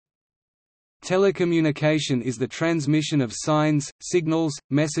Telecommunication is the transmission of signs, signals,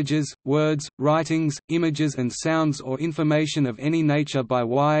 messages, words, writings, images and sounds or information of any nature by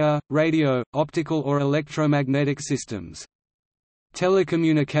wire, radio, optical or electromagnetic systems.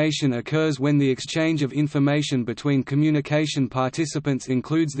 Telecommunication occurs when the exchange of information between communication participants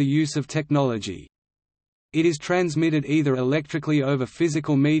includes the use of technology. It is transmitted either electrically over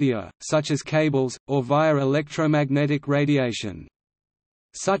physical media, such as cables, or via electromagnetic radiation.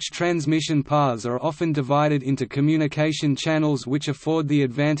 Such transmission paths are often divided into communication channels which afford the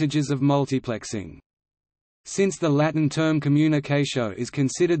advantages of multiplexing. Since the Latin term communicatio is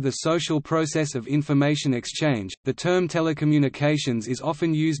considered the social process of information exchange, the term telecommunications is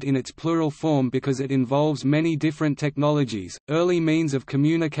often used in its plural form because it involves many different technologies. Early means of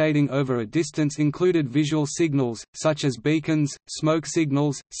communicating over a distance included visual signals, such as beacons, smoke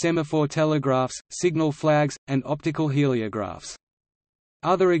signals, semaphore telegraphs, signal flags, and optical heliographs.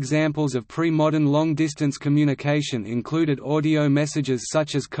 Other examples of pre-modern long-distance communication included audio messages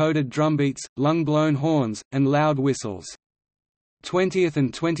such as coded drumbeats, lung-blown horns, and loud whistles. 20th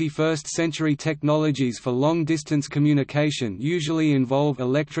and 21st century technologies for long-distance communication usually involve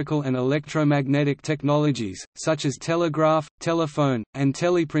electrical and electromagnetic technologies, such as telegraph, telephone, and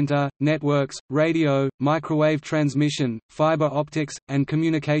teleprinter, networks, radio, microwave transmission, fiber optics, and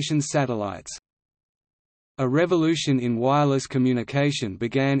communications satellites. A revolution in wireless communication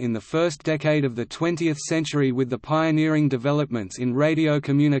began in the first decade of the 20th century with the pioneering developments in radio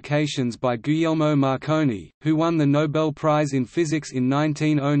communications by Guglielmo Marconi, who won the Nobel Prize in Physics in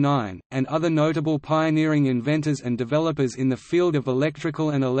 1909, and other notable pioneering inventors and developers in the field of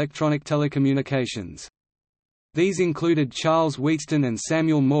electrical and electronic telecommunications. These included Charles Wheatstone and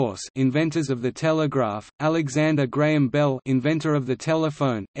Samuel Morse, inventors of the telegraph, Alexander Graham Bell, inventor of the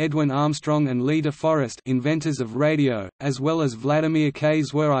telephone, Edwin Armstrong and Lee De Forest, inventors of radio, as well as Vladimir K.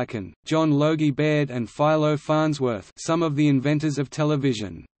 Zworykin, John Logie Baird and Philo Farnsworth, some of the inventors of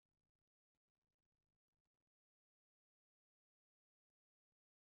television.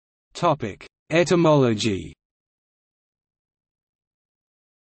 Topic: Etymology.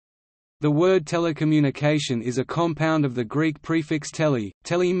 The word telecommunication is a compound of the Greek prefix tele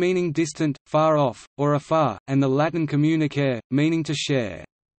meaning distant, far off, or afar, and the Latin communicare, meaning to share.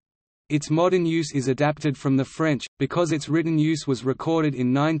 Its modern use is adapted from the French, because its written use was recorded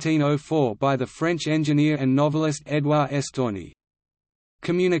in 1904 by the French engineer and novelist Édouard Estorni.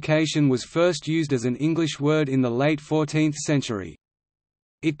 Communication was first used as an English word in the late 14th century.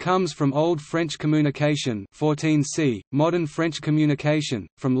 It comes from Old French communication 14c, modern French communication,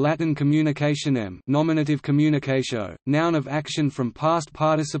 from Latin communicationem nominative communicatio, noun of action from past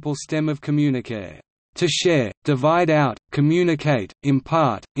participle stem of communicare, to share, divide out, communicate,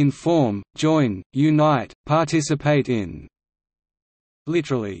 impart, inform, join, unite, participate in.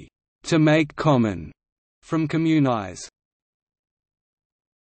 Literally, to make common, from communize.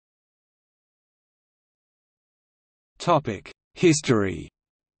 History.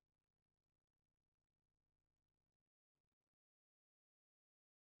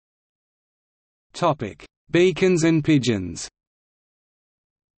 Beacons and pigeons.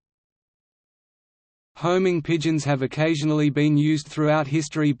 Homing pigeons have occasionally been used throughout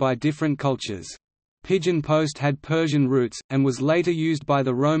history by different cultures. Pigeon post had Persian roots, and was later used by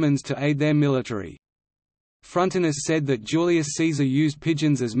the Romans to aid their military. Frontinus said that Julius Caesar used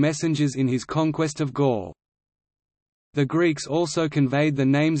pigeons as messengers in his conquest of Gaul. The Greeks also conveyed the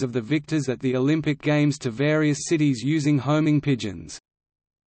names of the victors at the Olympic Games to various cities using homing pigeons.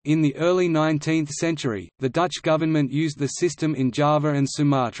 In the early 19th century, the Dutch government used the system in Java and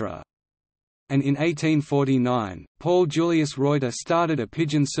Sumatra. And in 1849, Paul Julius Reuter started a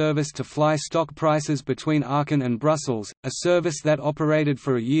pigeon service to fly stock prices between Aachen and Brussels, a service that operated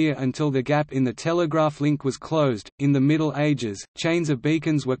for a year until the gap in the telegraph link was closed. In the Middle Ages, chains of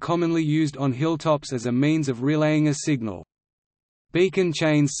beacons were commonly used on hilltops as a means of relaying a signal. Beacon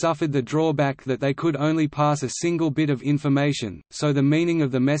chains suffered the drawback that they could only pass a single bit of information, so the meaning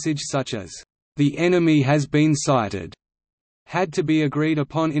of the message, such as, "The enemy has been sighted," had to be agreed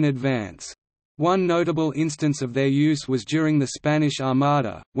upon in advance. One notable instance of their use was during the Spanish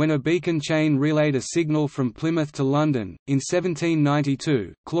Armada, when a beacon chain relayed a signal from Plymouth to London. In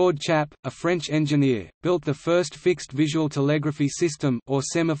 1792, Claude Chappe, a French engineer, built the first fixed visual telegraphy system or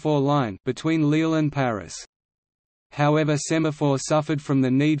semaphore line between Lille and Paris. However, semaphore suffered from the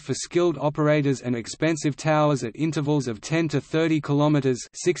need for skilled operators and expensive towers at intervals of 10 to 30 kilometers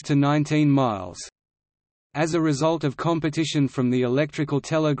 (6 to 19 miles). As a result of competition from the electrical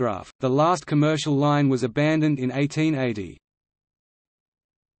telegraph, the last commercial line was abandoned in 1880.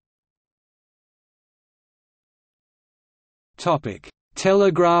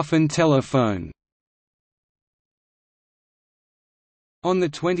 Telegraph and telephone. On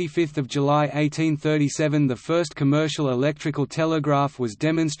 25 July 1837 the first commercial electrical telegraph was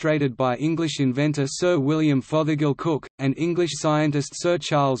demonstrated by English inventor Sir William Fothergill Cooke, and English scientist Sir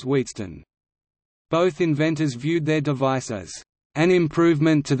Charles Wheatstone. Both inventors viewed their device as an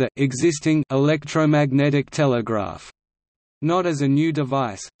improvement to the existing electromagnetic telegraph, not as a new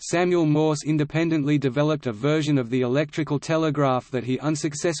device. Samuel Morse independently developed a version of the electrical telegraph that he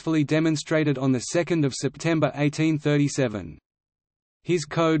unsuccessfully demonstrated on 2 September 1837. His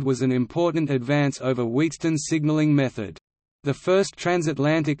code was an important advance over Wheatstone's signaling method. The first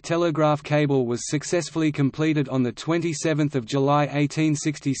transatlantic telegraph cable was successfully completed on 27 July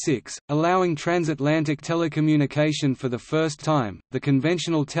 1866, allowing transatlantic telecommunication for the first time. The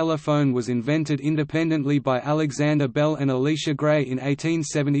conventional telephone was invented independently by Alexander Bell and Elisha Gray in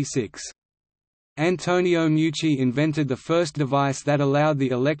 1876. Antonio Meucci invented the first device that allowed the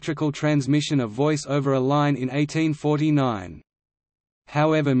electrical transmission of voice over a line in 1849.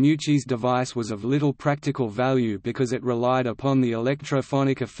 However, Meucci's device was of little practical value because it relied upon the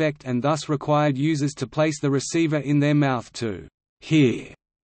electrophonic effect and thus required users to place the receiver in their mouth to hear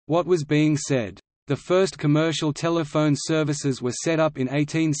what was being said. The first commercial telephone services were set up in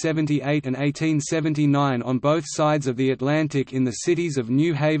 1878 and 1879 on both sides of the Atlantic in the cities of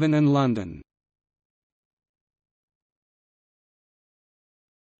New Haven and London.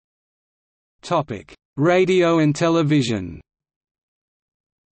 Radio and television.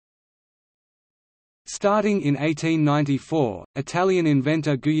 Starting in 1894, Italian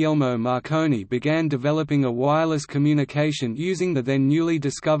inventor Guglielmo Marconi began developing a wireless communication using the then newly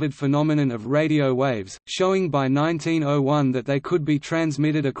discovered phenomenon of radio waves, showing by 1901 that they could be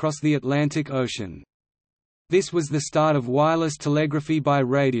transmitted across the Atlantic Ocean. This was the start of wireless telegraphy by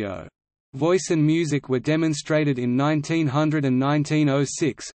radio. Voice and music were demonstrated in 1900 and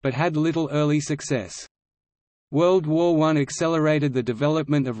 1906, but had little early success. World War I accelerated the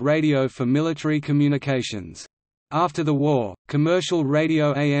development of radio for military communications. After the war, commercial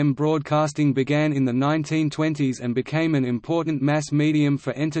radio AM broadcasting began in the 1920s and became an important mass medium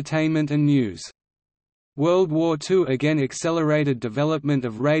for entertainment and news. World War II again accelerated development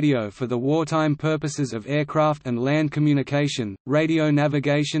of radio for the wartime purposes of aircraft and land communication, radio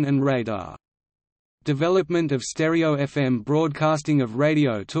navigation and radar. Development of stereo FM broadcasting of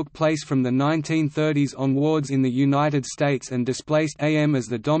radio took place from the 1930s onwards in the United States and displaced AM as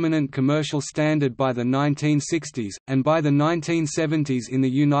the dominant commercial standard by the 1960s, and by the 1970s in the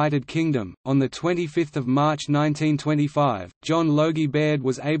United Kingdom. On 25 March 1925, John Logie Baird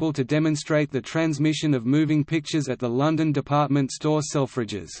was able to demonstrate the transmission of moving pictures at the London department store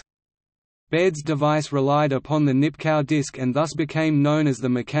Selfridges. Baird's device relied upon the Nipkow disc and thus became known as the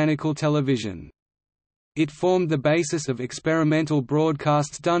mechanical television. It formed the basis of experimental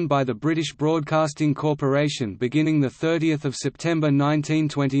broadcasts done by the British Broadcasting Corporation beginning 30 September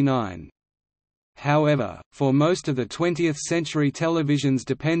 1929. However, for most of the 20th century televisions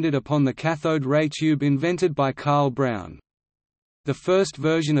depended upon the cathode ray tube invented by Carl Brown. The first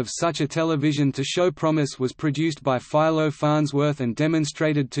version of such a television to show promise was produced by Philo Farnsworth and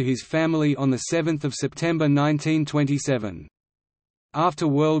demonstrated to his family on 7 September 1927. After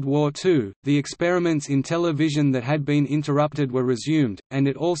World War II, the experiments in television that had been interrupted were resumed, and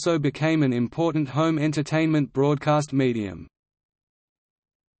it also became an important home entertainment broadcast medium.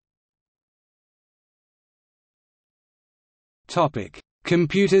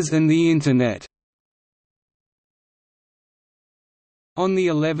 Computers and the Internet. On the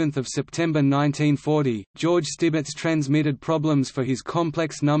 11th of September 1940, George Stibitz transmitted problems for his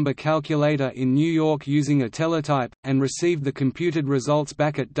complex number calculator in New York using a teletype, and received the computed results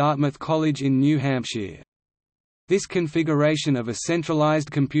back at Dartmouth College in New Hampshire. This configuration of a centralized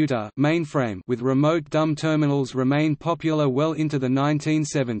computer mainframe with remote dumb terminals remained popular well into the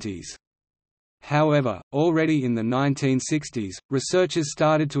 1970s. However, already in the 1960s, researchers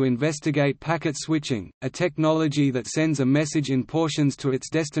started to investigate packet switching, a technology that sends a message in portions to its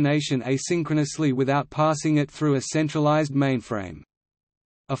destination asynchronously without passing it through a centralized mainframe.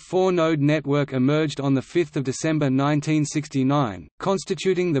 A 4-node network emerged on 5 December 1969,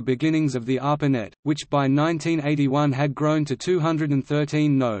 constituting the beginnings of the ARPANET, which by 1981 had grown to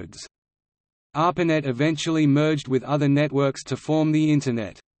 213 nodes. ARPANET eventually merged with other networks to form the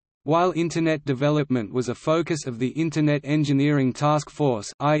Internet. While Internet development was a focus of the Internet Engineering Task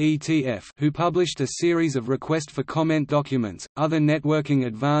Force (IETF), who published a series of request for comment documents, other networking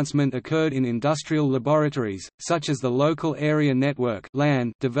advancement occurred in industrial laboratories, such as the Local Area Network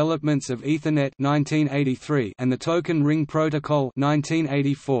 (LAN) developments of Ethernet (1983) and the Token Ring Protocol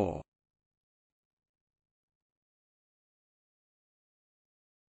 (1984).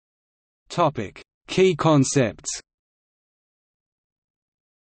 Key concepts.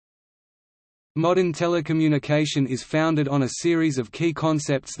 Modern telecommunication is founded on a series of key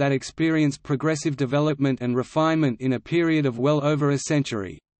concepts that experienced progressive development and refinement in a period of well over a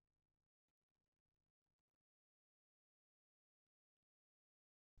century.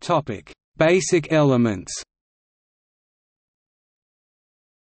 Basic elements.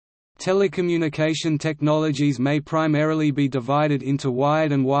 Telecommunication technologies may primarily be divided into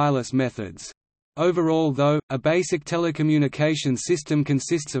wired and wireless methods. Overall though, a basic telecommunication system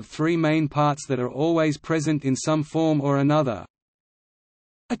consists of three main parts that are always present in some form or another.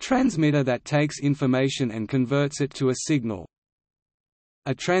 A transmitter that takes information and converts it to a signal.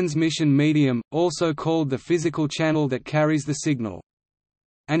 A transmission medium, also called the physical channel that carries the signal.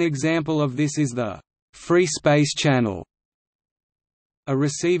 An example of this is the free space channel. A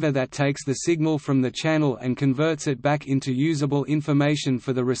receiver that takes the signal from the channel and converts it back into usable information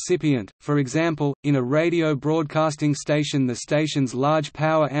for the recipient. For example, in a radio broadcasting station, the station's large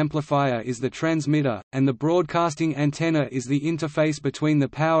power amplifier is the transmitter, and the broadcasting antenna is the interface between the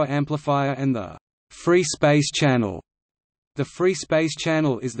power amplifier and the free space channel. The free space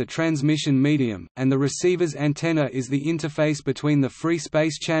channel is the transmission medium, and the receiver's antenna is the interface between the free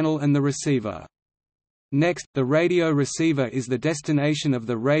space channel and the receiver. Next, the radio receiver is the destination of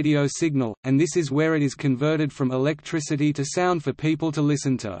the radio signal, and this is where it is converted from electricity to sound for people to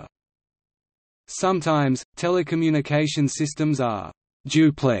listen to. Sometimes, telecommunication systems are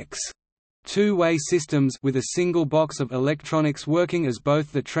duplex, two-way systems with a single box of electronics working as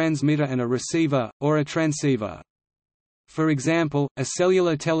both the transmitter and a receiver, or a transceiver. For example, a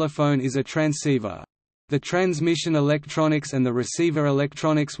cellular telephone is a transceiver. The transmission electronics and the receiver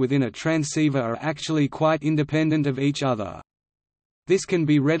electronics within a transceiver are actually quite independent of each other. This can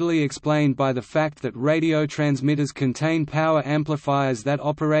be readily explained by the fact that radio transmitters contain power amplifiers that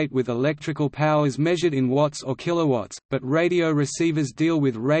operate with electrical powers measured in watts or kilowatts, but radio receivers deal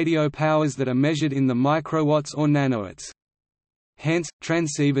with radio powers that are measured in the microwatts or nanowatts. Hence,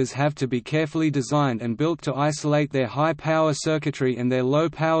 transceivers have to be carefully designed and built to isolate their high-power circuitry and their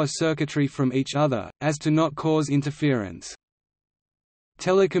low-power circuitry from each other, as to not cause interference.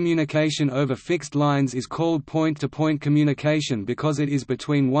 Telecommunication over fixed lines is called point-to-point communication because it is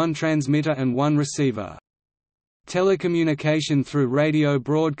between one transmitter and one receiver. Telecommunication through radio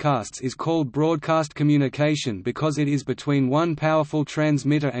broadcasts is called broadcast communication because it is between one powerful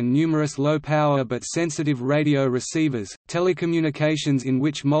transmitter and numerous low-power but sensitive radio receivers. Telecommunications in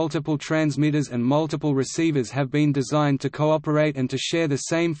which multiple transmitters and multiple receivers have been designed to cooperate and to share the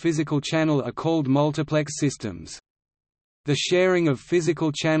same physical channel are called multiplex systems. The sharing of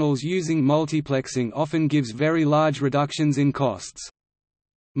physical channels using multiplexing often gives very large reductions in costs.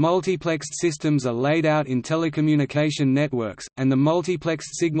 Multiplexed systems are laid out in telecommunication networks, and the multiplexed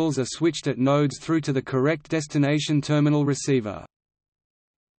signals are switched at nodes through to the correct destination terminal receiver.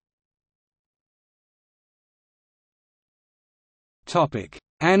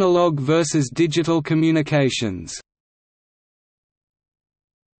 Analog versus digital communications.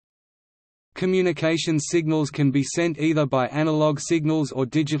 Communication signals can be sent either by analog signals or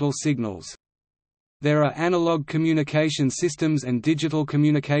digital signals. There are analog communication systems and digital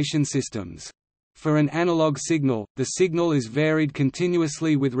communication systems. For an analog signal, the signal is varied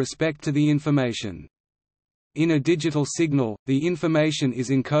continuously with respect to the information. In a digital signal, the information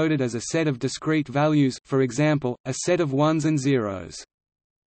is encoded as a set of discrete values, for example, a set of ones and zeros.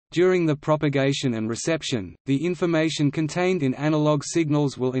 During the propagation and reception, the information contained in analog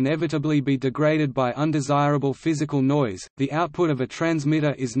signals will inevitably be degraded by undesirable physical noise. The output of a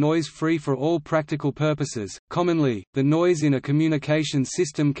transmitter is noise-free for all practical purposes. Commonly, the noise in a communication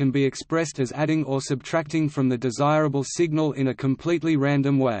system can be expressed as adding or subtracting from the desirable signal in a completely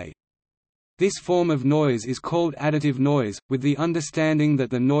random way. This form of noise is called additive noise, with the understanding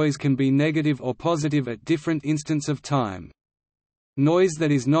that the noise can be negative or positive at different instants of time. Noise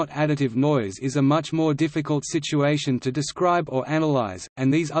that is not additive noise is a much more difficult situation to describe or analyze,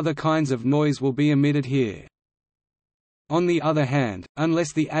 and these other kinds of noise will be omitted here. On the other hand,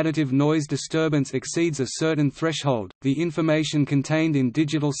 unless the additive noise disturbance exceeds a certain threshold, the information contained in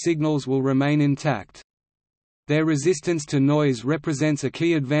digital signals will remain intact. Their resistance to noise represents a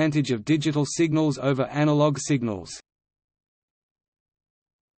key advantage of digital signals over analog signals.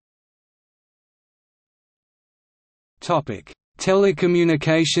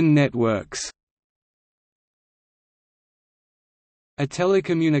 Telecommunication networks. A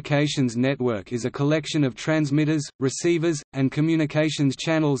telecommunications network is a collection of transmitters, receivers, and communications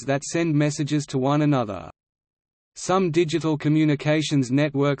channels that send messages to one another. Some digital communications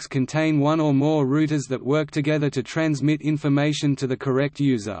networks contain one or more routers that work together to transmit information to the correct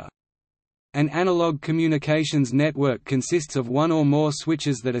user. An analog communications network consists of one or more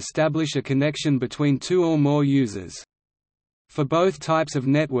switches that establish a connection between two or more users. For both types of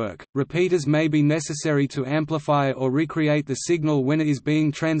network, repeaters may be necessary to amplify or recreate the signal when it is being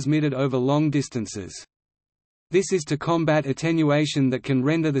transmitted over long distances. This is to combat attenuation that can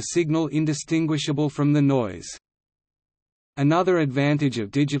render the signal indistinguishable from the noise. Another advantage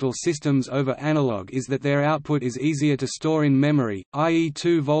of digital systems over analog is that their output is easier to store in memory, i.e.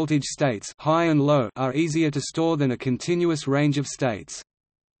 two voltage states high and low are easier to store than a continuous range of states.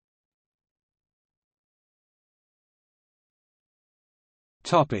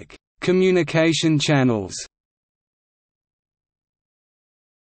 Communication channels.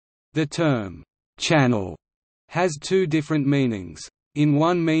 The term «channel» has two different meanings. In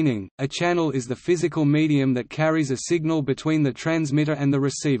one meaning, a channel is the physical medium that carries a signal between the transmitter and the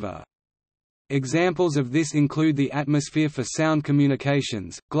receiver. Examples of this include the atmosphere for sound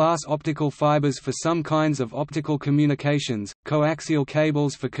communications, glass optical fibers for some kinds of optical communications, coaxial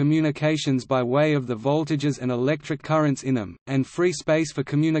cables for communications by way of the voltages and electric currents in them, and free space for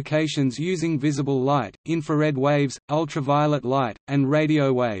communications using visible light, infrared waves, ultraviolet light, and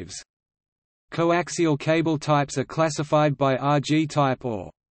radio waves. Coaxial cable types are classified by RG type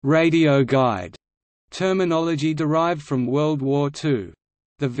or radio guide terminology derived from World War II.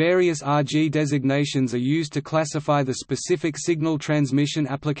 The various RG designations are used to classify the specific signal transmission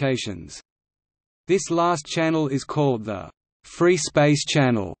applications. This last channel is called the free space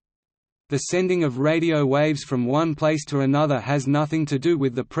channel. The sending of radio waves from one place to another has nothing to do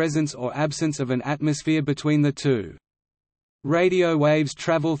with the presence or absence of an atmosphere between the two. Radio waves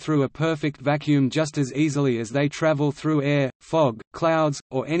travel through a perfect vacuum just as easily as they travel through air, fog, clouds,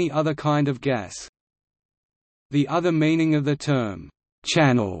 or any other kind of gas. The other meaning of the term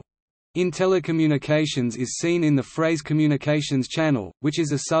channel in telecommunications is seen in the phrase communications channel, which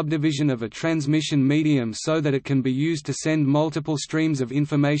is a subdivision of a transmission medium so that it can be used to send multiple streams of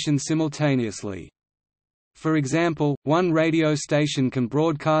information simultaneously. For example, one radio station can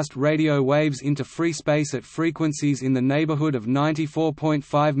broadcast radio waves into free space at frequencies in the neighborhood of 94.5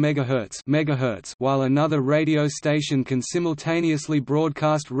 MHz, while another radio station can simultaneously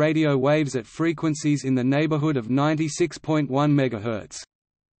broadcast radio waves at frequencies in the neighborhood of 96.1 MHz.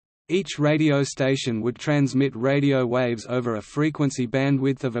 Each radio station would transmit radio waves over a frequency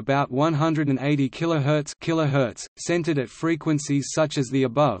bandwidth of about 180 kHz, centered at frequencies such as the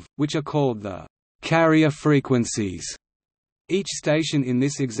above, which are called the carrier frequencies. Each station in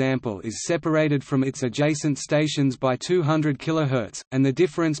this example is separated from its adjacent stations by 200 kHz, and the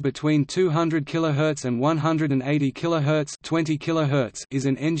difference between 200 kHz and 180 kHz, 20 kHz is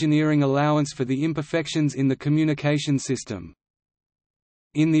an engineering allowance for the imperfections in the communication system.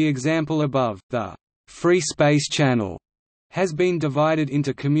 In the example above, the free space channel has been divided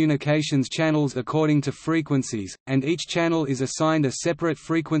into communications channels according to frequencies, and each channel is assigned a separate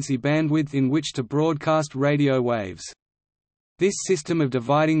frequency bandwidth in which to broadcast radio waves. This system of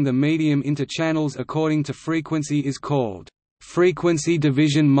dividing the medium into channels according to frequency is called frequency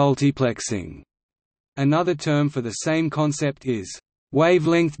division multiplexing. Another term for the same concept is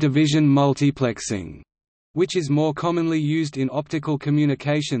wavelength division multiplexing, which is more commonly used in optical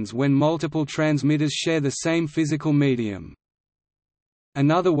communications when multiple transmitters share the same physical medium.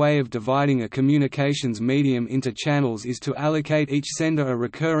 Another way of dividing a communications medium into channels is to allocate each sender a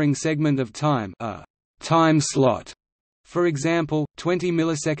recurring segment of time, a time slot, for example, 20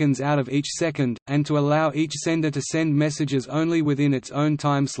 milliseconds out of each second, and to allow each sender to send messages only within its own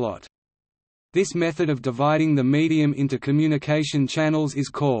time slot. This method of dividing the medium into communication channels is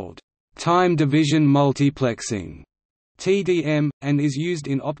called time division multiplexing, TDM, and is used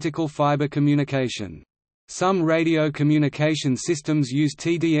in optical fiber communication. Some radio communication systems use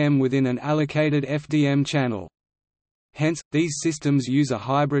TDM within an allocated FDM channel. Hence, these systems use a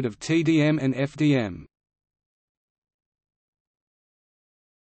hybrid of TDM and FDM.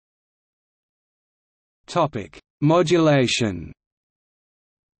 Modulation.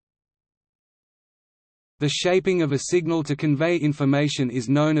 The shaping of a signal to convey information is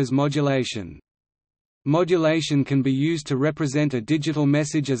known as modulation. Modulation can be used to represent a digital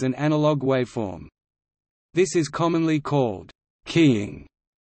message as an analog waveform. This is commonly called keying,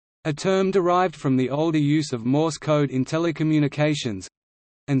 a term derived from the older use of Morse code in telecommunications,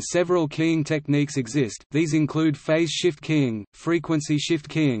 and several keying techniques exist. These include phase shift keying, frequency shift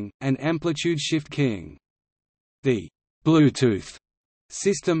keying, and amplitude shift keying. The Bluetooth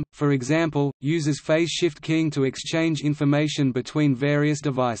system, for example, uses phase shift keying to exchange information between various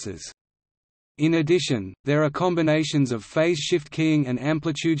devices. In addition, there are combinations of phase shift keying and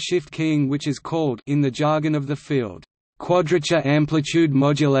amplitude shift keying, which is called, in the jargon of the field, quadrature amplitude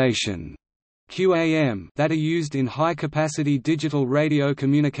modulation. QAM that are used in high-capacity digital radio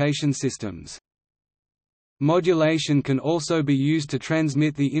communication systems. Modulation can also be used to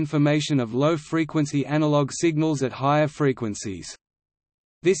transmit the information of low-frequency analog signals at higher frequencies.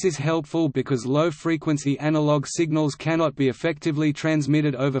 This is helpful because low-frequency analog signals cannot be effectively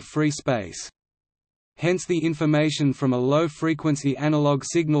transmitted over free space. Hence the information from a low-frequency analog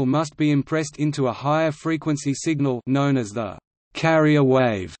signal must be impressed into a higher frequency signal known as the carrier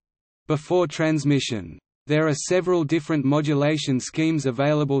wave before transmission. There are several different modulation schemes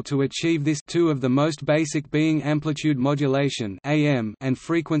available to achieve this, two of the most basic being amplitude modulation (AM) and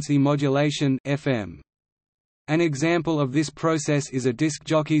frequency modulation (FM). An example of this process is a disc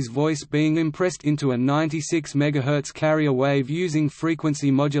jockey's voice being impressed into a 96 MHz carrier wave using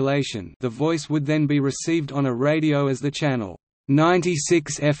frequency modulation. The voice would then be received on a radio as the channel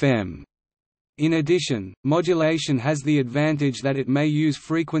 96 FM. In addition, modulation has the advantage that it may use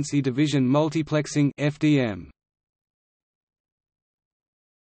frequency division multiplexing (FDM).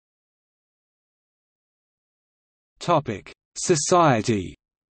 Topic: Society.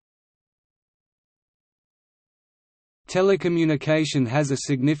 Telecommunication has a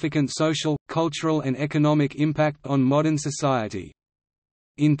significant social, cultural and economic impact on modern society.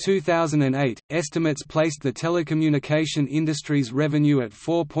 In 2008, estimates placed the telecommunication industry's revenue at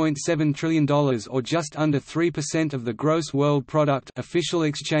 $4.7 trillion or just under 3% of the gross world product official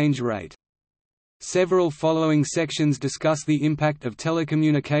exchange rate. Several following sections discuss the impact of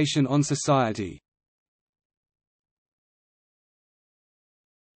telecommunication on society.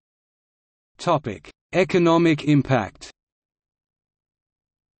 Topic: Economic impact.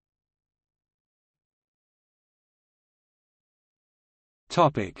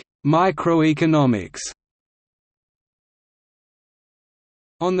 Microeconomics.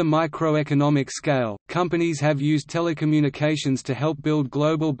 On the microeconomic scale, companies have used telecommunications to help build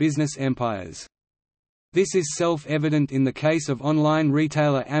global business empires. This is self-evident in the case of online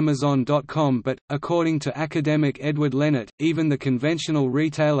retailer Amazon.com, but, according to academic Edward Lennart, even the conventional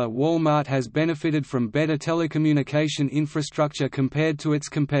retailer Walmart has benefited from better telecommunication infrastructure compared to its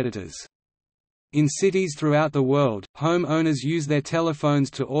competitors. In cities throughout the world, homeowners use their telephones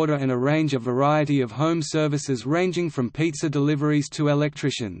to order and arrange a variety of home services ranging from pizza deliveries to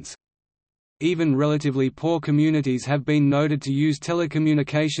electricians. Even relatively poor communities have been noted to use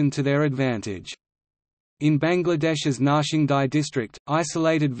telecommunication to their advantage. In Bangladesh's Narshingdi district,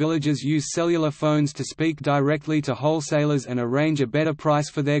 isolated villages use cellular phones to speak directly to wholesalers and arrange a better price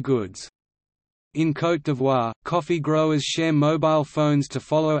for their goods. In Côte d'Ivoire, coffee growers share mobile phones to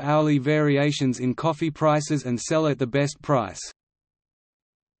follow hourly variations in coffee prices and sell at the best price.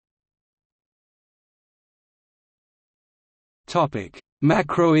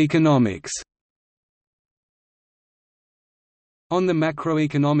 Macroeconomics. On the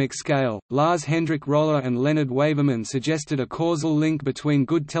macroeconomic scale, Lars Hendrik Roller and Leonard Waverman suggested a causal link between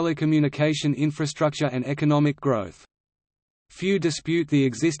good telecommunication infrastructure and economic growth. Few dispute the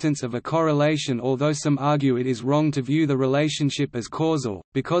existence of a correlation, although some argue it is wrong to view the relationship as causal.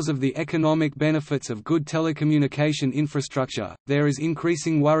 Because of the economic benefits of good telecommunication infrastructure, there is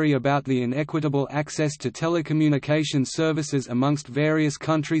increasing worry about the inequitable access to telecommunication services amongst various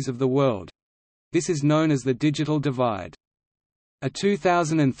countries of the world. This is known as the digital divide. A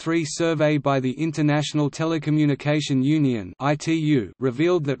 2003 survey by the International Telecommunication Union (ITU)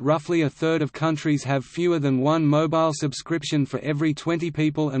 revealed that roughly a third of countries have fewer than one mobile subscription for every 20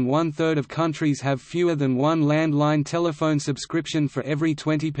 people and one-third of countries have fewer than one landline telephone subscription for every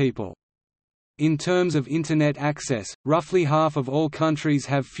 20 people. In terms of Internet access, roughly half of all countries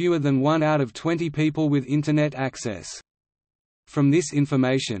have fewer than 1 out of 20 people with Internet access. From this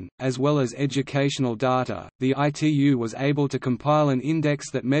information, as well as educational data, the ITU was able to compile an index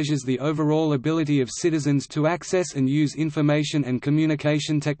that measures the overall ability of citizens to access and use information and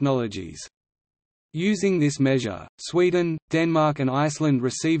communication technologies. Using this measure, Sweden, Denmark and Iceland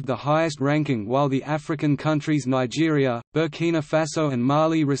received the highest ranking, while the African countries Nigeria, Burkina Faso and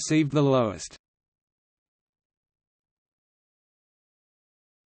Mali received the lowest.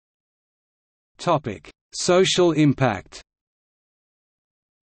 Social impact.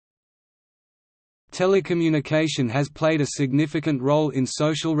 Telecommunication has played a significant role in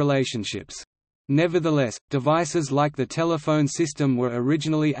social relationships. Nevertheless, devices like the telephone system were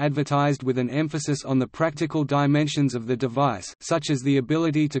originally advertised with an emphasis on the practical dimensions of the device, such as the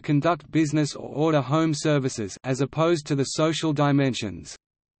ability to conduct business or order home services, as opposed to the social dimensions.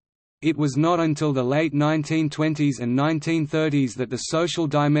 It was not until the late 1920s and 1930s that the social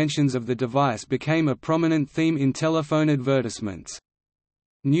dimensions of the device became a prominent theme in telephone advertisements.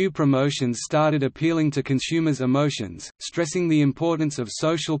 New promotions started appealing to consumers' emotions, stressing the importance of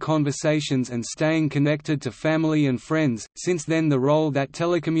social conversations and staying connected to family and friends. Since then, the role that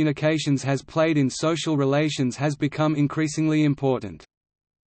telecommunications has played in social relations has become increasingly important.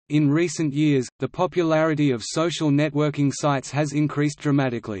 In recent years, the popularity of social networking sites has increased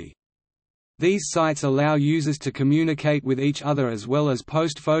dramatically. These sites allow users to communicate with each other as well as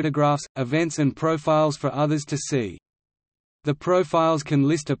post photographs, events and profiles for others to see. The profiles can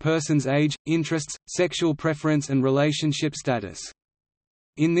list a person's age, interests, sexual preference and relationship status.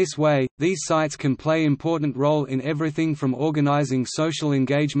 In this way, these sites can play an important role in everything from organizing social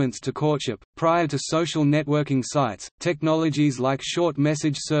engagements to courtship. Prior to social networking sites, technologies like short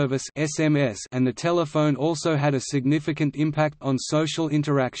message service (SMS) and the telephone also had a significant impact on social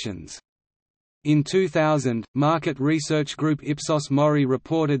interactions. In 2000, market research group Ipsos Mori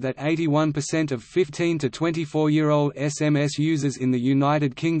reported that 81% of 15 to 24-year-old SMS users in the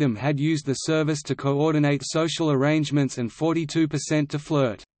United Kingdom had used the service to coordinate social arrangements and 42% to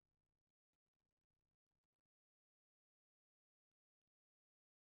flirt.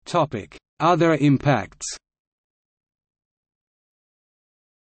 Other impacts.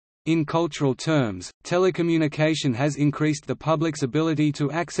 In cultural terms, telecommunication has increased the public's ability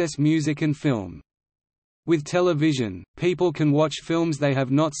to access music and film. With television, people can watch films they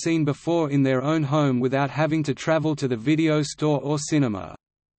have not seen before in their own home without having to travel to the video store or cinema.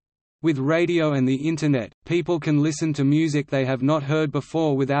 With radio and the Internet, people can listen to music they have not heard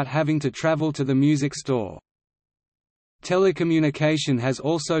before without having to travel to the music store. Telecommunication has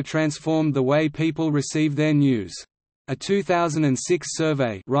also transformed the way people receive their news. A 2006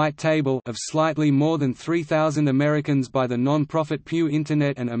 survey Right Table of slightly more than 3,000 Americans by the non-profit Pew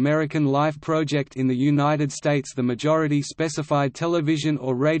Internet and American Life Project in the United States, the majority specified television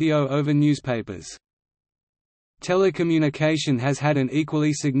or radio over newspapers. Telecommunication has had an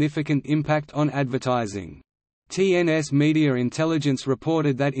equally significant impact on advertising. TNS Media Intelligence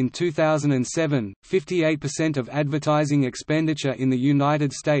reported that in 2007, 58% of advertising expenditure in the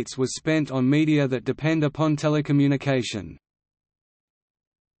United States was spent on media that depend upon telecommunication.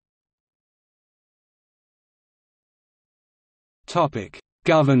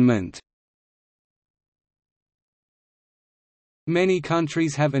 Government. Many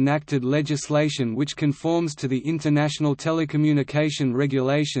countries have enacted legislation which conforms to the International Telecommunication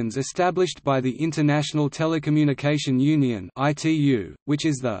Regulations established by the International Telecommunication Union (ITU), which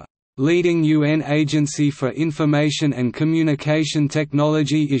is the leading UN agency for information and communication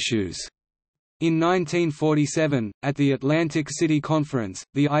technology issues. In 1947, at the Atlantic City Conference,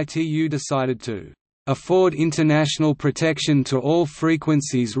 the ITU decided to afford international protection to all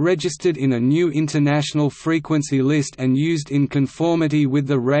frequencies registered in a new international frequency list and used in conformity with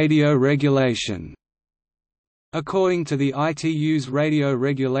the radio regulation. According to the ITU's radio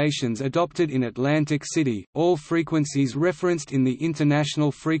regulations adopted in Atlantic City, all frequencies referenced in the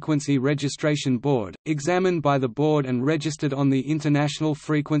International Frequency Registration Board, examined by the board and registered on the International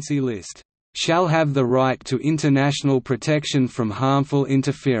Frequency List, shall have the right to international protection from harmful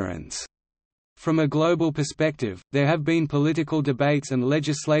interference. From a global perspective, there have been political debates and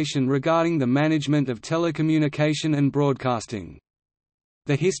legislation regarding the management of telecommunication and broadcasting.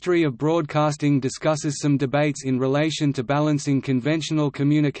 The history of broadcasting discusses some debates in relation to balancing conventional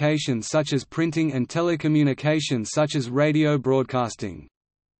communication such as printing and telecommunication such as radio broadcasting.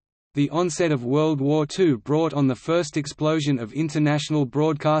 The onset of World War II brought on the first explosion of international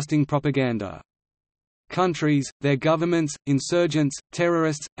broadcasting propaganda. Countries, their governments, insurgents,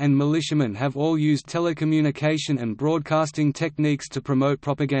 terrorists, and militiamen have all used telecommunication and broadcasting techniques to promote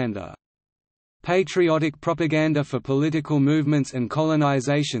propaganda. Patriotic propaganda for political movements and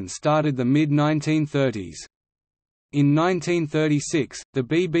colonization started the mid-1930s. In 1936, the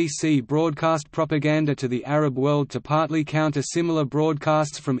BBC broadcast propaganda to the Arab world to partly counter similar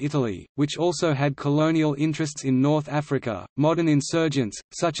broadcasts from Italy, which also had colonial interests in North Africa. Modern insurgents,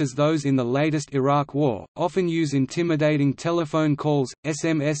 such as those in the latest Iraq War, often use intimidating telephone calls,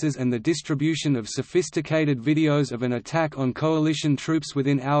 SMSs, and the distribution of sophisticated videos of an attack on coalition troops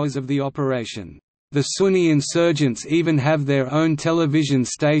within hours of the operation. The Sunni insurgents even have their own television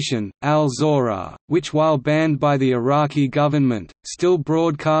station, Al-Zora, which while banned by the Iraqi government, still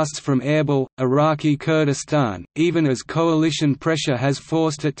broadcasts from Erbil, Iraqi Kurdistan, even as coalition pressure has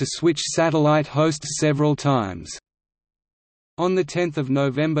forced it to switch satellite hosts several times. On 10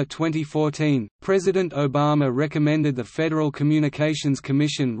 November 2014, President Obama recommended the Federal Communications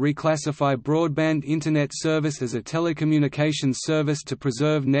Commission reclassify broadband Internet service as a telecommunications service to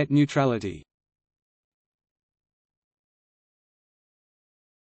preserve net neutrality.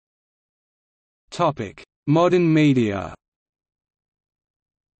 Modern media.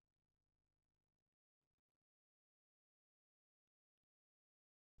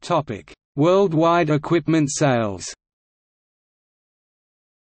 Worldwide equipment sales.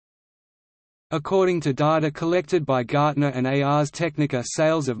 According to data collected by Gartner and Ars Technica,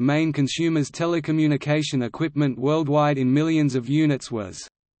 sales of main consumers telecommunication equipment worldwide in millions of units was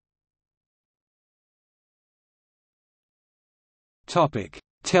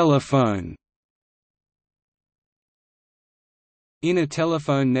Telephone. In a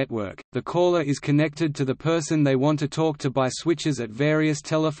telephone network, the caller is connected to the person they want to talk to by switches at various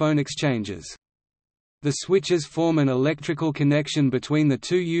telephone exchanges. The switches form an electrical connection between the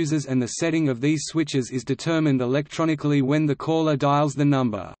two users, and the setting of these switches is determined electronically when the caller dials the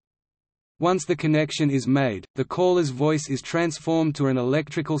number. Once the connection is made, the caller's voice is transformed to an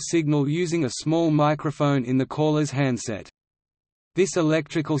electrical signal using a small microphone in the caller's handset. This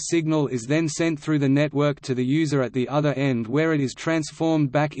electrical signal is then sent through the network to the user at the other end, where it is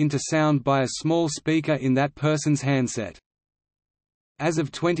transformed back into sound by a small speaker in that person's handset. As of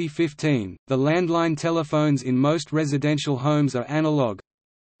 2015, the landline telephones in most residential homes are analog.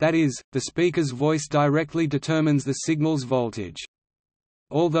 That is, the speaker's voice directly determines the signal's voltage.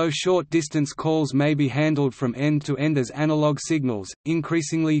 Although short-distance calls may be handled from end to end as analog signals,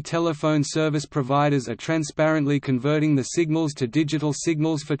 increasingly telephone service providers are transparently converting the signals to digital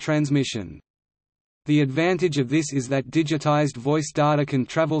signals for transmission. The advantage of this is that digitized voice data can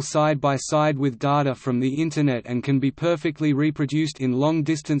travel side by side with data from the Internet and can be perfectly reproduced in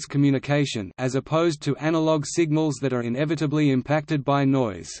long-distance communication, as opposed to analog signals that are inevitably impacted by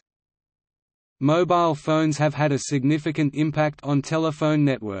noise. Mobile phones have had a significant impact on telephone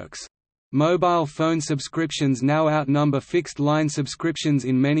networks. Mobile phone subscriptions now outnumber fixed-line subscriptions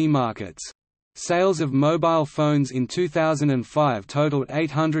in many markets. Sales of mobile phones in 2005 totaled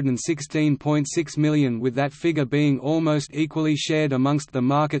 816.6 million, with that figure being almost equally shared amongst the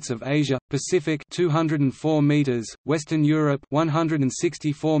markets of Asia Pacific 204 meters, Western Europe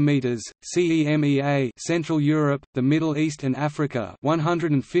 164 meters, CEMEA Central Europe, the Middle East and Africa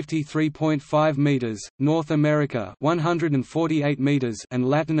 153.5 meters, North America 148 meters and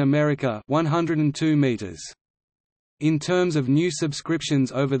Latin America 102 meters. In terms of new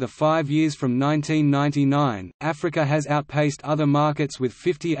subscriptions over the 5 years from 1999, Africa has outpaced other markets with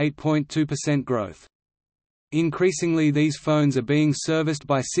 58.2% growth. Increasingly, these phones are being serviced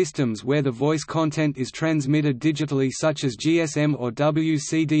by systems where the voice content is transmitted digitally, such as GSM or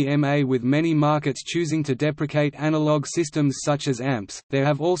WCDMA, with many markets choosing to deprecate analog systems such as AMPS. There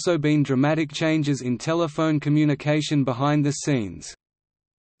have also been dramatic changes in telephone communication behind the scenes.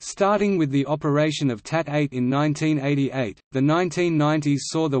 Starting with the operation of TAT-8 in 1988, the 1990s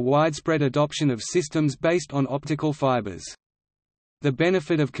saw the widespread adoption of systems based on optical fibers. The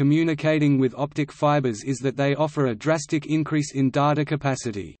benefit of communicating with optic fibers is that they offer a drastic increase in data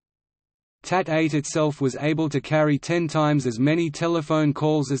capacity. TAT-8 itself was able to carry 10 times as many telephone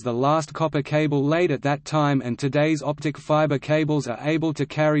calls as the last copper cable laid at that time, and today's optic fiber cables are able to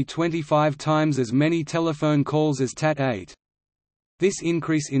carry 25 times as many telephone calls as TAT-8. This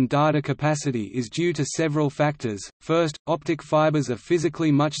increase in data capacity is due to several factors. First, optic fibers are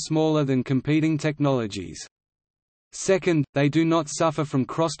physically much smaller than competing technologies. Second, they do not suffer from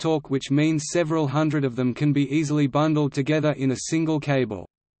crosstalk, which means several hundred of them can be easily bundled together in a single cable.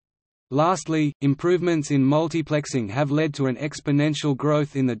 Lastly, improvements in multiplexing have led to an exponential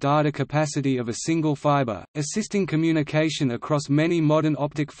growth in the data capacity of a single fiber. Assisting communication across many modern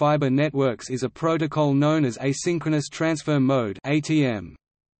optic fiber networks is a protocol known as asynchronous transfer mode (ATM).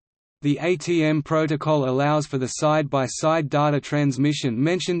 The ATM protocol allows for the side-by-side data transmission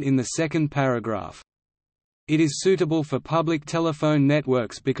mentioned in the second paragraph. It is suitable for public telephone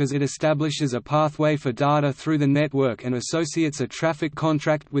networks because it establishes a pathway for data through the network and associates a traffic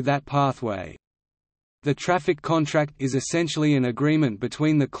contract with that pathway. The traffic contract is essentially an agreement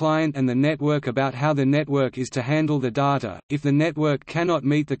between the client and the network about how the network is to handle the data. If the network cannot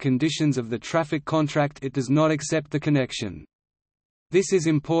meet the conditions of the traffic contract, it does not accept the connection. This is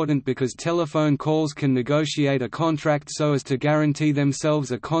important because telephone calls can negotiate a contract so as to guarantee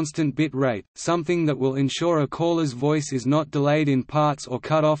themselves a constant bit rate, something that will ensure a caller's voice is not delayed in parts or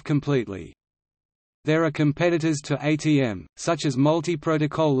cut off completely. There are competitors to ATM, such as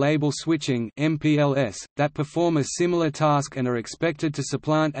multi-protocol label switching (MPLS), that perform a similar task and are expected to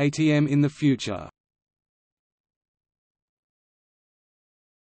supplant ATM in the future.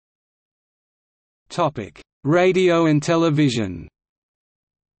 Topic: Radio and television.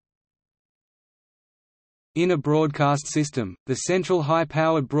 In a broadcast system, the central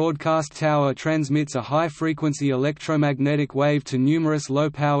high-powered broadcast tower transmits a high-frequency electromagnetic wave to numerous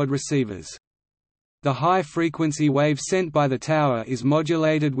low-powered receivers. The high-frequency wave sent by the tower is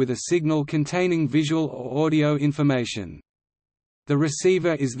modulated with a signal containing visual or audio information. The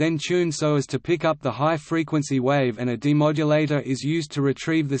receiver is then tuned so as to pick up the high-frequency wave, and a demodulator is used to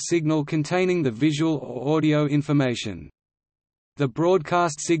retrieve the signal containing the visual or audio information. The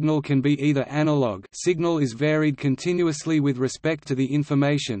broadcast signal can be either analog, signal is varied continuously with respect to the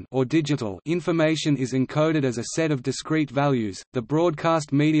information, or digital, information is encoded as a set of discrete values. The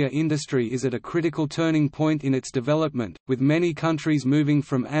broadcast media industry is at a critical turning point in its development, with many countries moving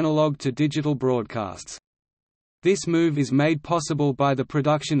from analog to digital broadcasts. This move is made possible by the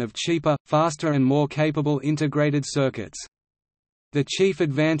production of cheaper, faster and more capable integrated circuits. The chief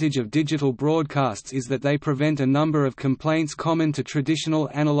advantage of digital broadcasts is that they prevent a number of complaints common to traditional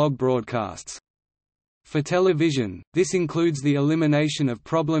analog broadcasts. For television, this includes the elimination of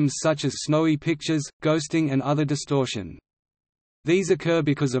problems such as snowy pictures, ghosting and other distortion. These occur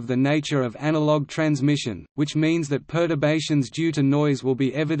because of the nature of analog transmission, which means that perturbations due to noise will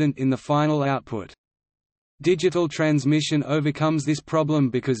be evident in the final output. Digital transmission overcomes this problem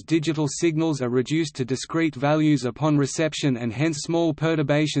because digital signals are reduced to discrete values upon reception, and hence small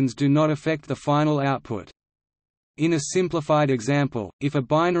perturbations do not affect the final output. In a simplified example, if a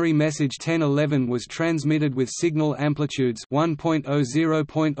binary message 1011 was transmitted with signal amplitudes 1.0,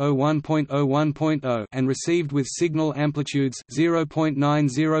 0.0, 1.0, 1.0 and received with signal amplitudes 0.9,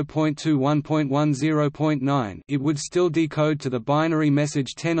 0.2, 1.1, 0.9, it would still decode to the binary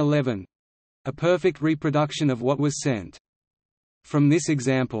message 1011. A perfect reproduction of what was sent. From this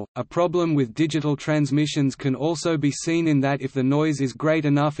example, a problem with digital transmissions can also be seen in that if the noise is great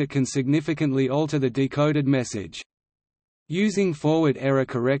enough it can significantly alter the decoded message. Using forward error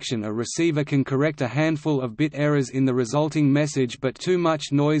correction, a receiver can correct a handful of bit errors in the resulting message, but too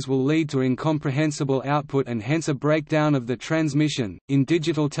much noise will lead to incomprehensible output and hence a breakdown of the transmission. In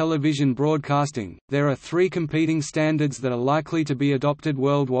digital television broadcasting, there are three competing standards that are likely to be adopted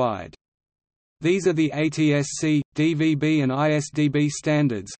worldwide. These are the ATSC, DVB and ISDB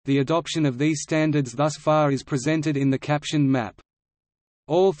standards. The adoption of these standards thus far is presented in the captioned map.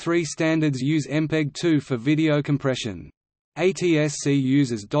 All three standards use MPEG-2 for video compression. ATSC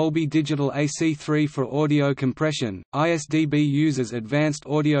uses Dolby Digital AC3 for audio compression, ISDB uses Advanced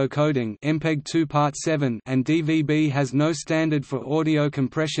Audio Coding MPEG-2 Part 7, and DVB has no standard for audio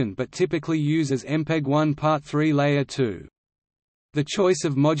compression but typically uses MPEG-1 Part 3 Layer 2. The choice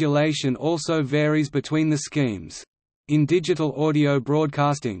of modulation also varies between the schemes. In digital audio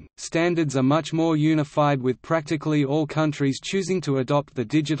broadcasting, standards are much more unified, with practically all countries choosing to adopt the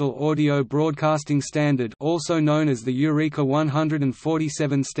Digital Audio Broadcasting Standard, also known as the Eureka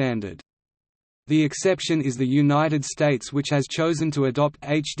 147 standard. The exception is the United States, which has chosen to adopt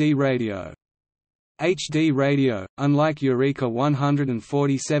HD radio. HD radio, unlike Eureka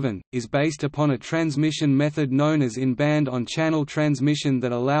 147, is based upon a transmission method known as in-band on-channel transmission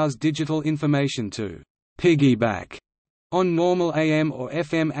that allows digital information to piggyback on normal AM or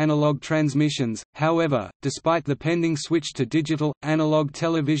FM analog transmissions. However, despite the pending switch to digital, analog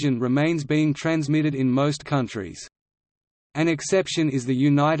television remains being transmitted in most countries. An exception is the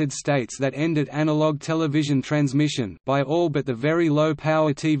United States that ended analog television transmission by all but the very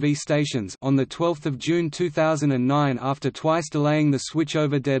low-power TV stations on 12 June 2009 after twice delaying the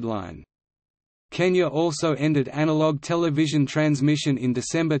switchover deadline. Kenya also ended analog television transmission in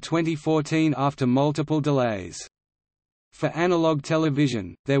December 2014 after multiple delays. For analog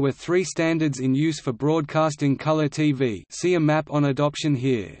television, there were three standards in use for broadcasting color TV. See a map on adoption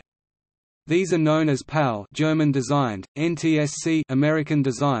here. These are known as PAL German designed, NTSC American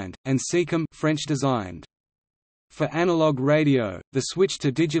designed, and SECAM French designed. For analog radio, the switch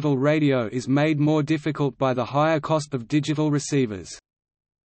to digital radio is made more difficult by the higher cost of digital receivers.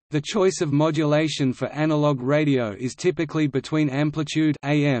 The choice of modulation for analog radio is typically between amplitude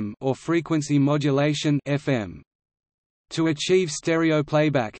AM or frequency modulation FM. To achieve stereo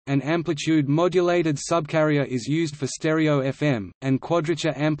playback, an amplitude-modulated subcarrier is used for stereo FM, and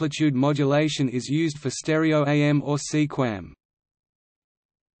quadrature amplitude modulation is used for stereo AM or C-QAM.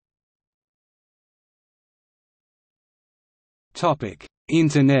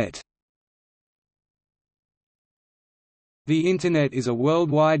 Internet. The Internet is a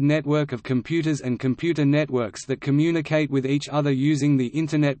worldwide network of computers and computer networks that communicate with each other using the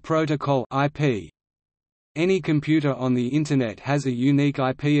Internet Protocol (IP). Any computer on the Internet has a unique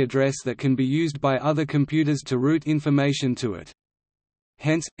IP address that can be used by other computers to route information to it.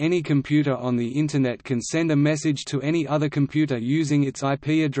 Hence, any computer on the Internet can send a message to any other computer using its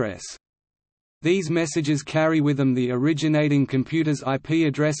IP address. These messages carry with them the originating computer's IP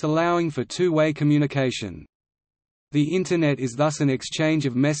address, allowing for two-way communication. The Internet is thus an exchange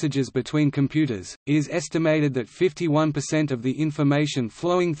of messages between computers. It is estimated that 51% of the information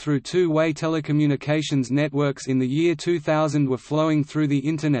flowing through two-way telecommunications networks in the year 2000 were flowing through the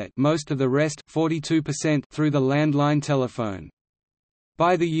Internet, most of the rest, 42%, through the landline telephone.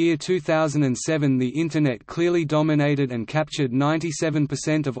 By the year 2007, the Internet clearly dominated and captured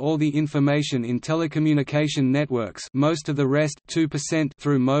 97% of all the information in telecommunication networks, most of the rest, 2%,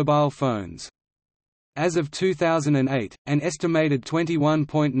 through mobile phones. As of 2008, an estimated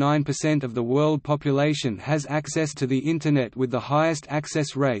 21.9% of the world population has access to the Internet, with the highest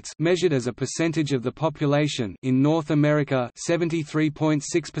access rates measured as a percentage of the population in North America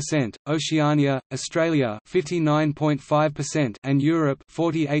 73.6%, Oceania, Australia 59.5%, and Europe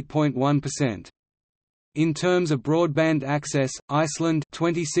 48.1%. In terms of broadband access, Iceland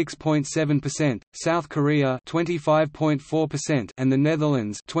 26.7%, South Korea 25.4%, and the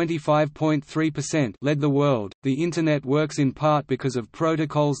Netherlands 25.3% led the world. The Internet works in part because of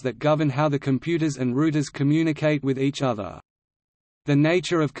protocols that govern how the computers and routers communicate with each other. The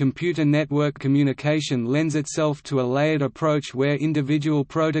nature of computer network communication lends itself to a layered approach where individual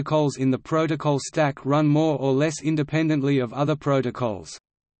protocols in the protocol stack run more or less independently of other protocols.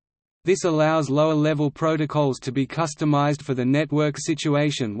 This allows lower-level protocols to be customized for the network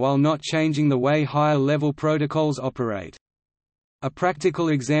situation while not changing the way higher-level protocols operate. A practical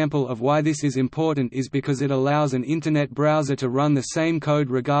example of why this is important is because it allows an Internet browser to run the same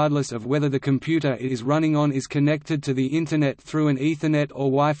code regardless of whether the computer it is running on is connected to the Internet through an Ethernet or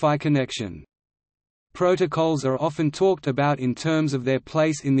Wi-Fi connection. Protocols are often talked about in terms of their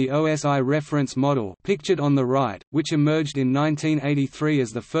place in the OSI reference model pictured on the right, which emerged in 1983 as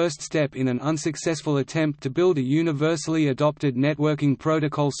the first step in an unsuccessful attempt to build a universally adopted networking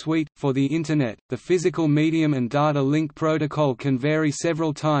protocol suite. For the Internet, the physical medium and data link protocol can vary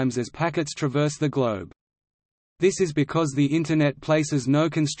several times as packets traverse the globe. This is because the Internet places no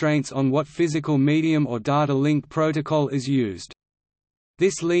constraints on what physical medium or data link protocol is used.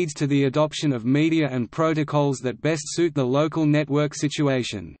 This leads to the adoption of media and protocols that best suit the local network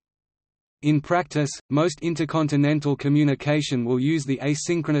situation. In practice, most intercontinental communication will use the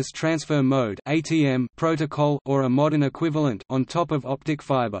asynchronous transfer mode (ATM) protocol or a modern equivalent on top of optic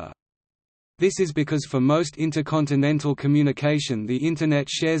fiber. This is because for most intercontinental communication the Internet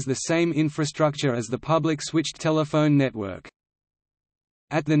shares the same infrastructure as the public switched telephone network.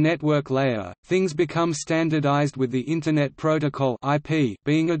 At the network layer, things become standardized with the Internet Protocol (IP)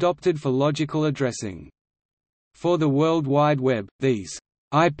 being adopted for logical addressing. For the World Wide Web, these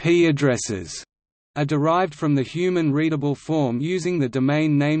IP addresses are derived from the human-readable form using the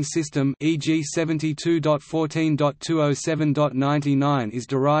domain name system, e.g. 72.14.207.99 is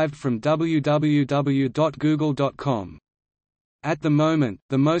derived from www.google.com. At the moment,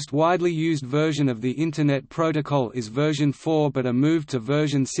 the most widely used version of the Internet Protocol is version 4, but a move to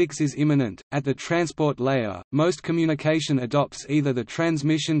version 6 is imminent. At the transport layer, most communication adopts either the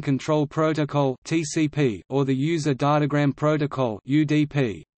Transmission Control Protocol (TCP) or the User Datagram Protocol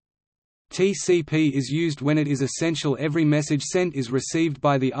 (UDP). TCP is used when it is essential every message sent is received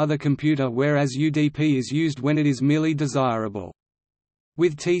by the other computer, whereas UDP is used when it is merely desirable.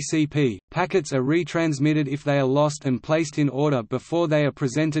 With TCP, packets are retransmitted if they are lost and placed in order before they are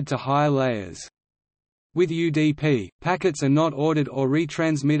presented to higher layers. With UDP, packets are not ordered or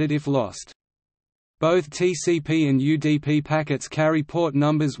retransmitted if lost. Both TCP and UDP packets carry port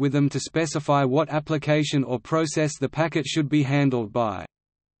numbers with them to specify what application or process the packet should be handled by.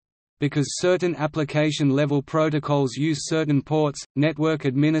 Because certain application-level protocols use certain ports, network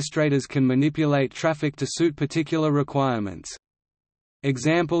administrators can manipulate traffic to suit particular requirements.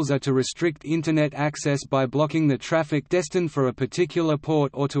 Examples are to restrict Internet access by blocking the traffic destined for a particular port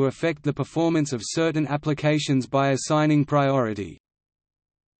or to affect the performance of certain applications by assigning priority.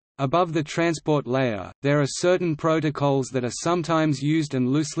 Above the transport layer, there are certain protocols that are sometimes used and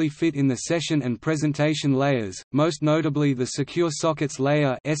loosely fit in the session and presentation layers, most notably the Secure Sockets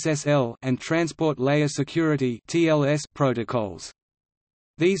Layer (SSL) and Transport Layer Security (TLS) protocols.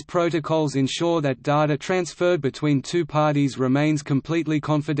 These protocols ensure that data transferred between two parties remains completely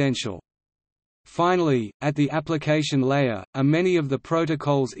confidential. Finally, at the application layer, are many of the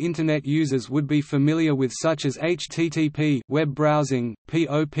protocols Internet users would be familiar with, such as HTTP web browsing,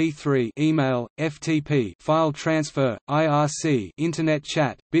 POP3 email, FTP file transfer, IRC Internet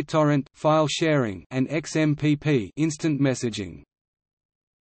chat, BitTorrent file sharing, and XMPP instant messaging.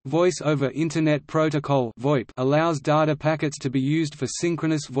 Voice over Internet Protocol (VoIP) allows data packets to be used for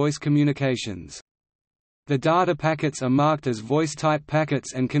synchronous voice communications. The data packets are marked as voice-type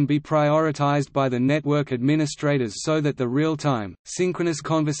packets and can be prioritized by the network administrators so that the real-time, synchronous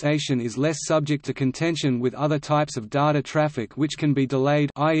conversation is less subject to contention with other types of data traffic which can be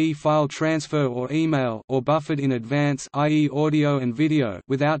delayed, i.e. file transfer or email, or buffered in advance, i.e. audio and video,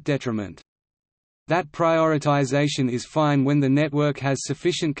 without detriment. That prioritization is fine when the network has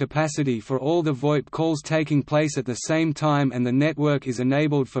sufficient capacity for all the VoIP calls taking place at the same time and the network is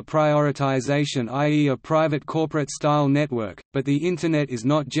enabled for prioritization, i.e. a private corporate-style network, but the Internet is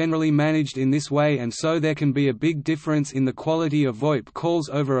not generally managed in this way, and so there can be a big difference in the quality of VoIP calls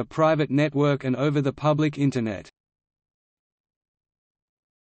over a private network and over the public Internet.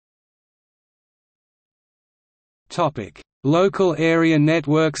 Local area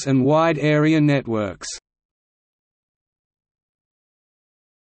networks and wide area networks.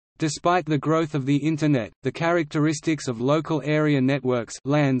 Despite the growth of the Internet, the characteristics of local area networks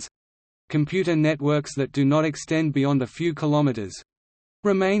 (LANs), computer networks that do not extend beyond a few kilometers,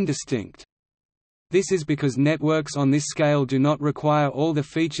 remain distinct. This is because networks on this scale do not require all the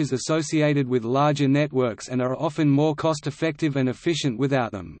features associated with larger networks and are often more cost-effective and efficient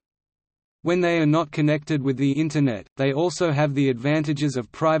without them. When they are not connected with the Internet, they also have the advantages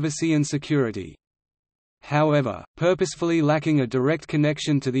of privacy and security. However, purposefully lacking a direct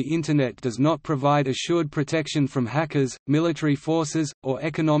connection to the Internet does not provide assured protection from hackers, military forces, or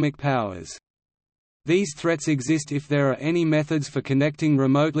economic powers. These threats exist if there are any methods for connecting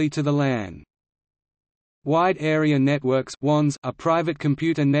remotely to the LAN. Wide area networks (WANs) are private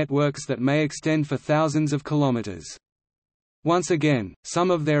computer networks that may extend for thousands of kilometers. Once again,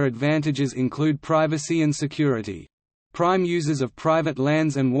 some of their advantages include privacy and security. Prime users of private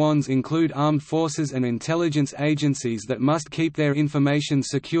LANs and WANs include armed forces and intelligence agencies that must keep their information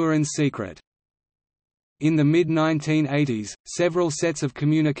secure and secret. In the mid-1980s, several sets of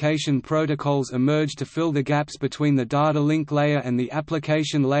communication protocols emerged to fill the gaps between the data link layer and the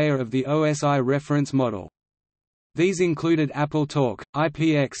application layer of the OSI reference model. These included AppleTalk,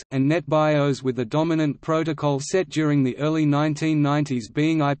 IPX, and NetBIOS, with the dominant protocol set during the early 1990s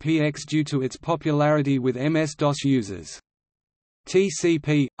being IPX due to its popularity with MS-DOS users.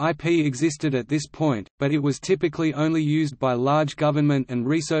 TCP/IP existed at this point, but it was typically only used by large government and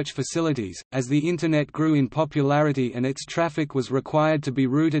research facilities. As the Internet grew in popularity and its traffic was required to be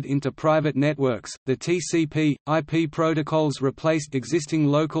routed into private networks, the TCP/IP protocols replaced existing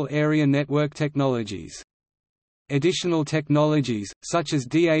local area network technologies. Additional technologies, such as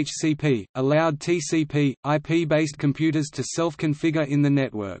DHCP, allowed TCP/IP-based computers to self-configure in the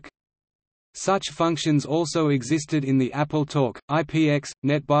network. Such functions also existed in the AppleTalk, IPX,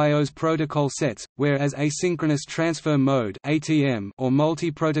 NetBIOS protocol sets, whereas asynchronous transfer mode (ATM) or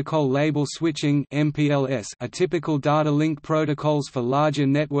multi-protocol label switching (MPLS) are typical data link protocols for larger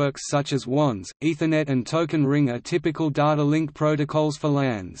networks such as WANs. Ethernet and Token Ring are typical data link protocols for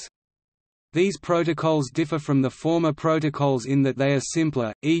LANs. These protocols differ from the former protocols in that they are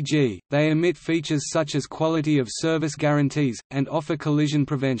simpler, e.g., they omit features such as quality of service guarantees, and offer collision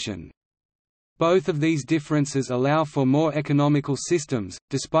prevention. Both of these differences allow for more economical systems.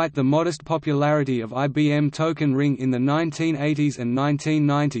 Despite the modest popularity of IBM Token Ring in the 1980s and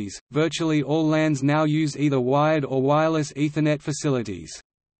 1990s, virtually all LANs now use either wired or wireless Ethernet facilities.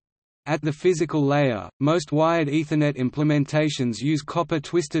 At the physical layer, most wired Ethernet implementations use copper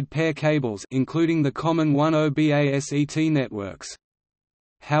twisted pair cables, including the common 10BASET networks.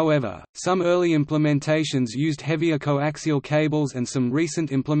 However, some early implementations used heavier coaxial cables and some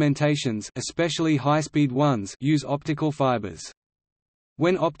recent implementations, especially high-speed ones, use optical fibers.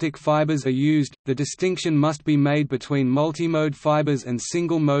 When optic fibers are used, the distinction must be made between multimode fibers and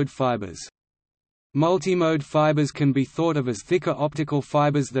single-mode fibers. Multimode fibers can be thought of as thicker optical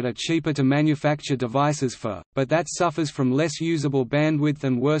fibers that are cheaper to manufacture devices for, but that suffers from less usable bandwidth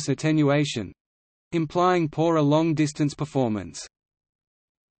and worse attenuation, implying poorer long-distance performance.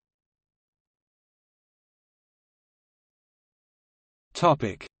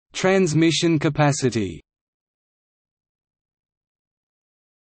 Transmission capacity.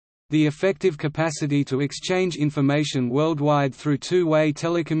 The effective capacity to exchange information worldwide through two-way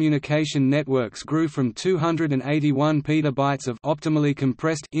telecommunication networks grew from 281 petabytes of optimally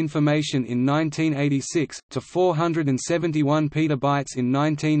compressed information in 1986 to 471 petabytes in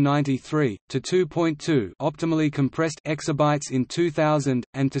 1993 to 2.2 optimally compressed exabytes in 2000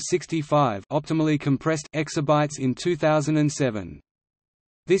 and to 65 optimally compressed exabytes in 2007.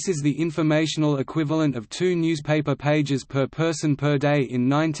 This is the informational equivalent of 2 newspaper pages per person per day in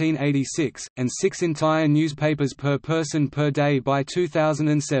 1986, and 6 entire newspapers per person per day by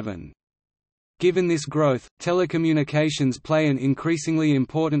 2007. Given this growth, telecommunications play an increasingly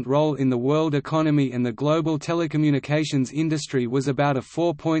important role in the world economy, and the global telecommunications industry was about a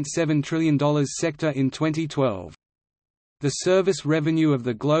 $4.7 trillion sector in 2012. The service revenue of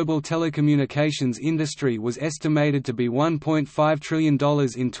the global telecommunications industry was estimated to be $1.5 trillion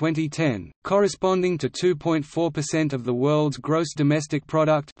in 2010, corresponding to 2.4% of the world's gross domestic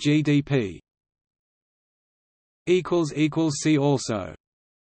product (GDP). See also